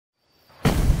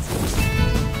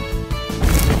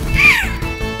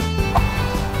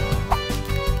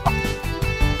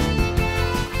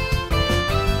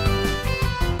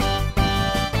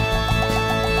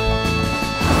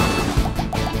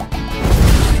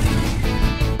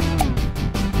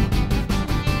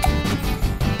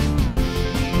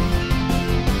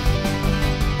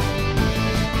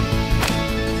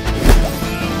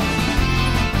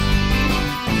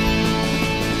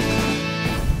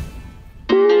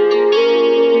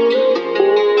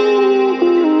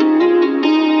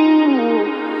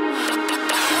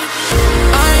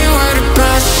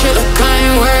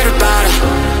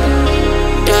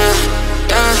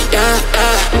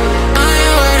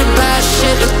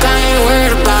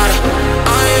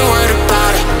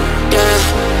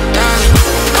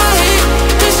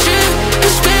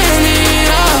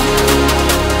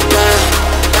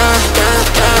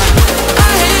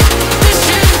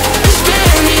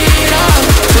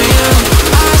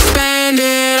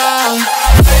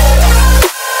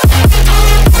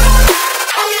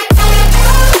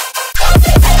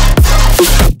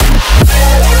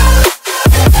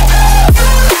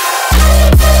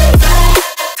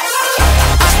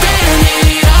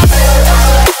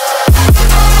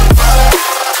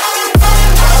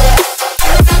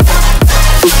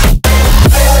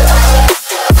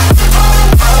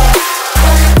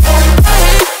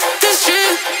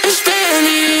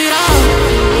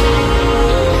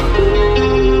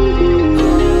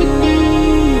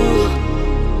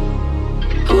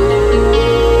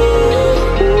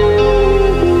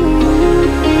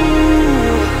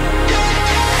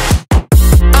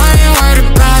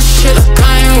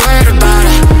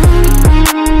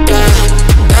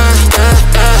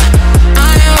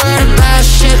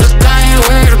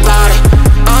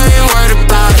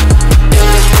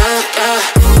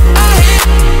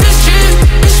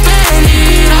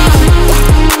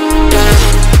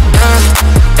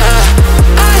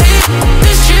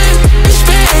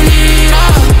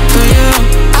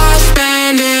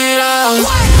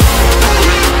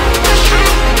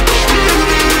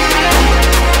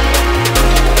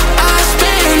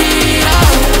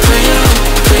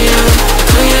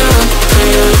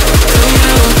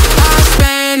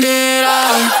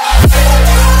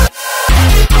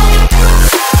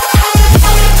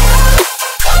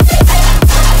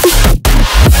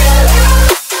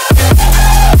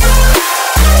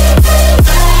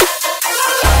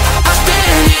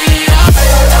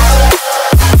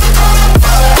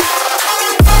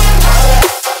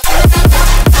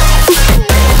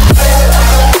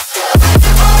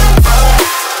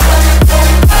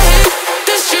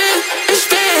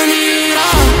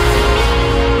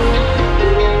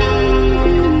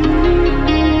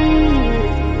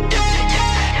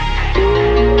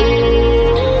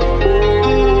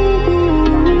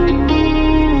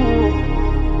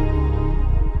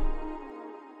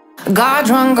Got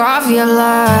drunk off your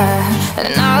love,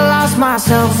 and I lost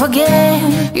myself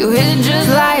again. You hit just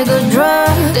like a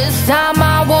drug. This time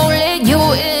I won't let you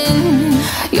in.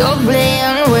 You're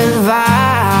playing with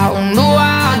fire. No,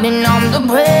 I didn't I'm the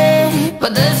prey,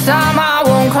 but this time I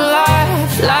won't collide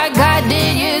like I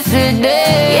did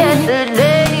yesterday.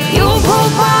 You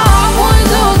broke my heart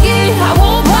once again. I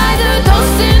won't buy the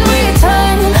dust in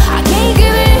return. I can't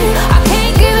give it, I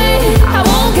can't give it, I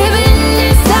won't give it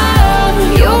this time.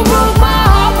 You broke my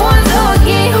heart once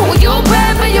again. Well, you're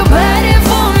bad, but you're bad it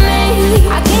for me.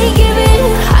 I can't give it,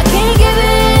 I can't give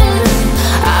it.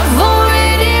 I've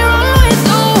already run with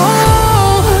the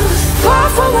wolves. Far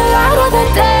from the light of the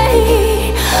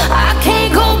day, I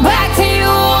can't go back to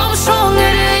you. I'm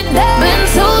stronger today. Been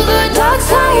to the dark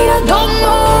side, I don't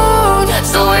know.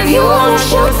 So if you wanna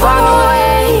shoot far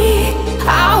away,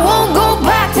 I won't go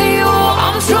back to you.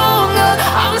 I'm stronger,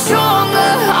 I'm stronger,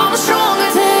 I'm stronger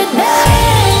today.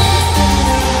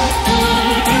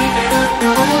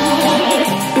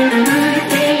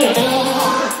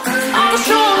 I'm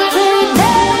stronger today.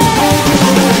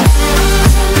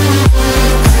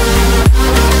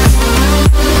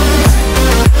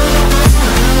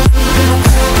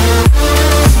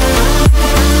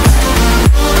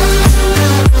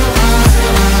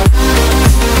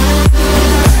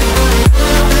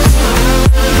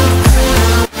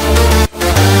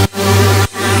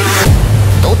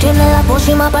 Tú tienes la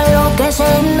pócima para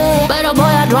enloquecerme, pero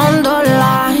voy a draw the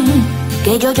line.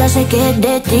 Que yo ya sé que es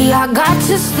de ti. I got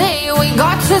to stay away,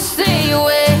 got to stay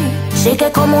away. Sí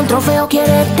que como un trofeo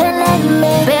quieres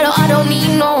tenerme, pero I don't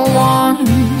need no one.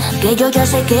 Que yo ya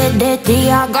sé que es de ti.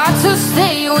 I got to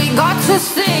stay away, got to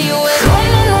stay away. No,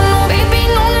 no, no, no, baby,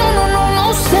 no, no, no, no,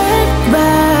 no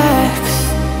setbacks.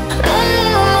 No, no,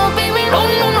 no, no, baby, no,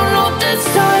 no, no, no, this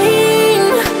time.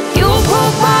 You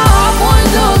broke my heart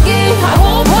once again. I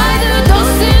won't buy the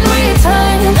dust in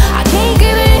return. I can't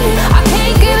give it, I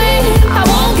can't give it, I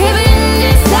won't give it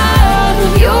this time.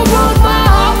 You broke my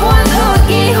heart once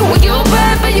again. Well, you're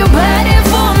bad, but you're bad it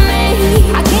for me.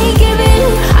 I can't give it,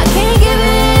 I can't give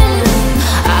it.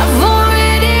 I've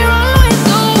already run with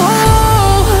the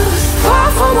wolves. Far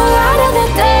from the light of the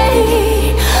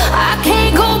day, I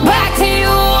can't go back to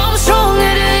you. I'm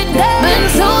stronger today. Been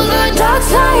to the dark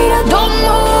side, I don't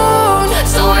know.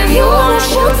 So if you wanna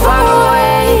shoot far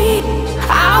away,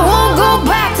 I won't go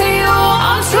back to you.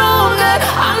 I'm stronger,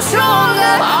 I'm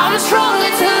stronger, I'm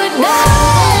stronger today.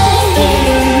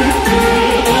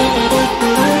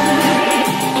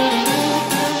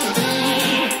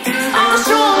 I'm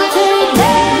stronger today.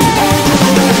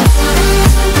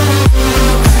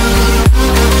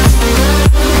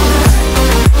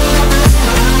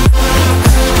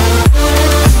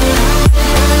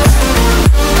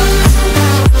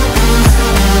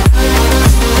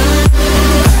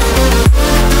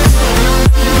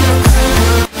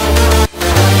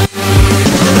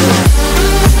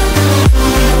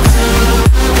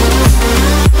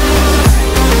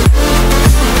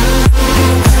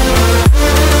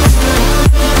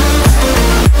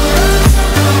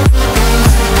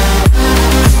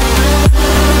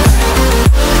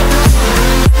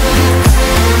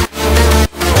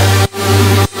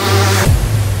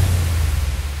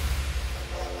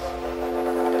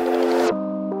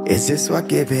 Is this what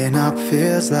giving up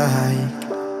feels like?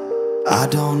 I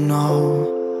don't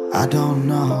know, I don't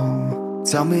know.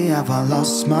 Tell me, have I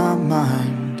lost my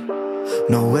mind?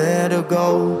 Nowhere to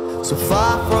go, so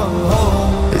far from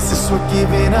home. Is this what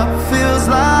giving up feels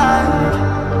like?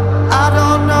 I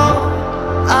don't know,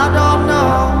 I don't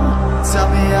know. Tell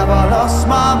me, have I lost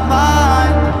my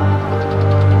mind?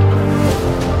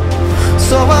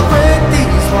 So I break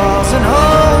these walls and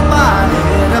hold my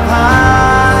head up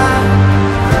high,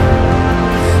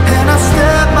 and I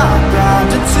step my ground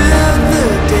until the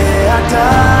day I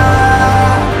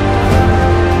die.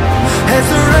 As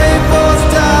the rain falls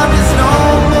down, there's no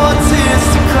more tears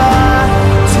to cry,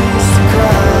 tears to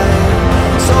cry.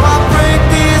 So I break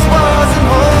these walls and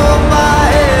hold my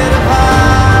head up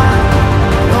high.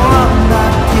 No, I'm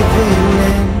not giving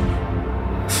in.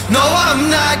 No, I'm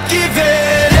not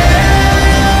giving in.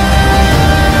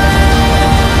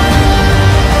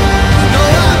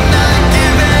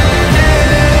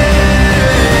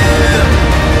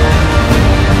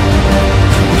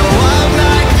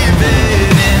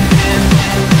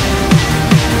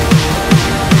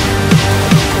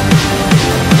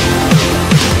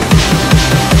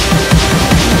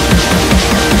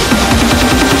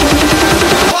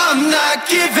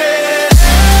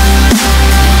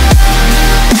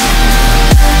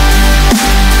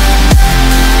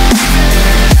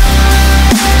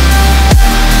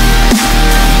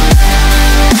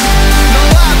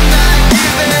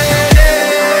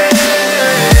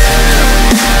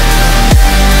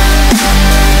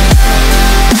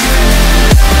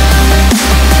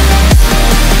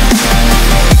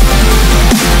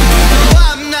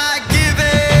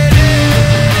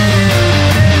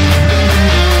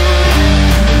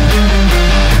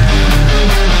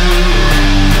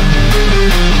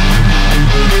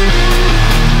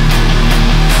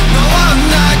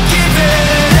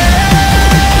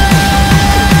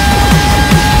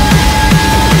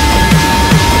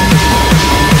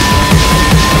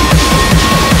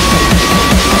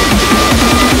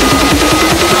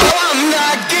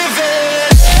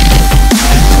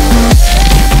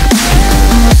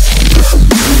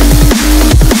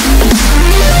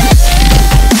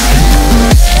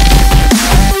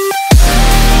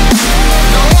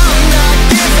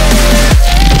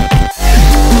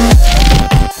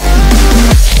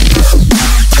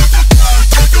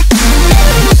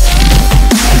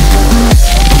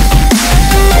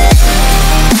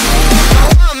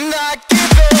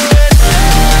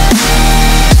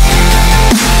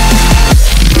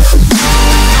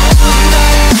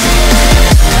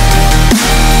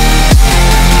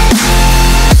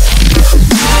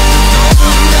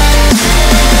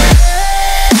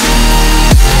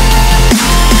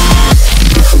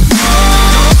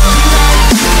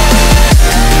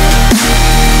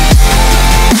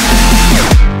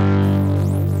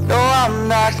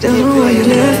 Don't know why you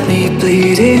left me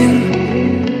bleeding.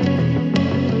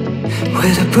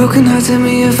 With a broken heart, tell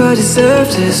me if I deserve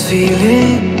this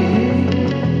feeling.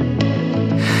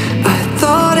 I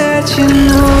thought that you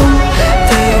know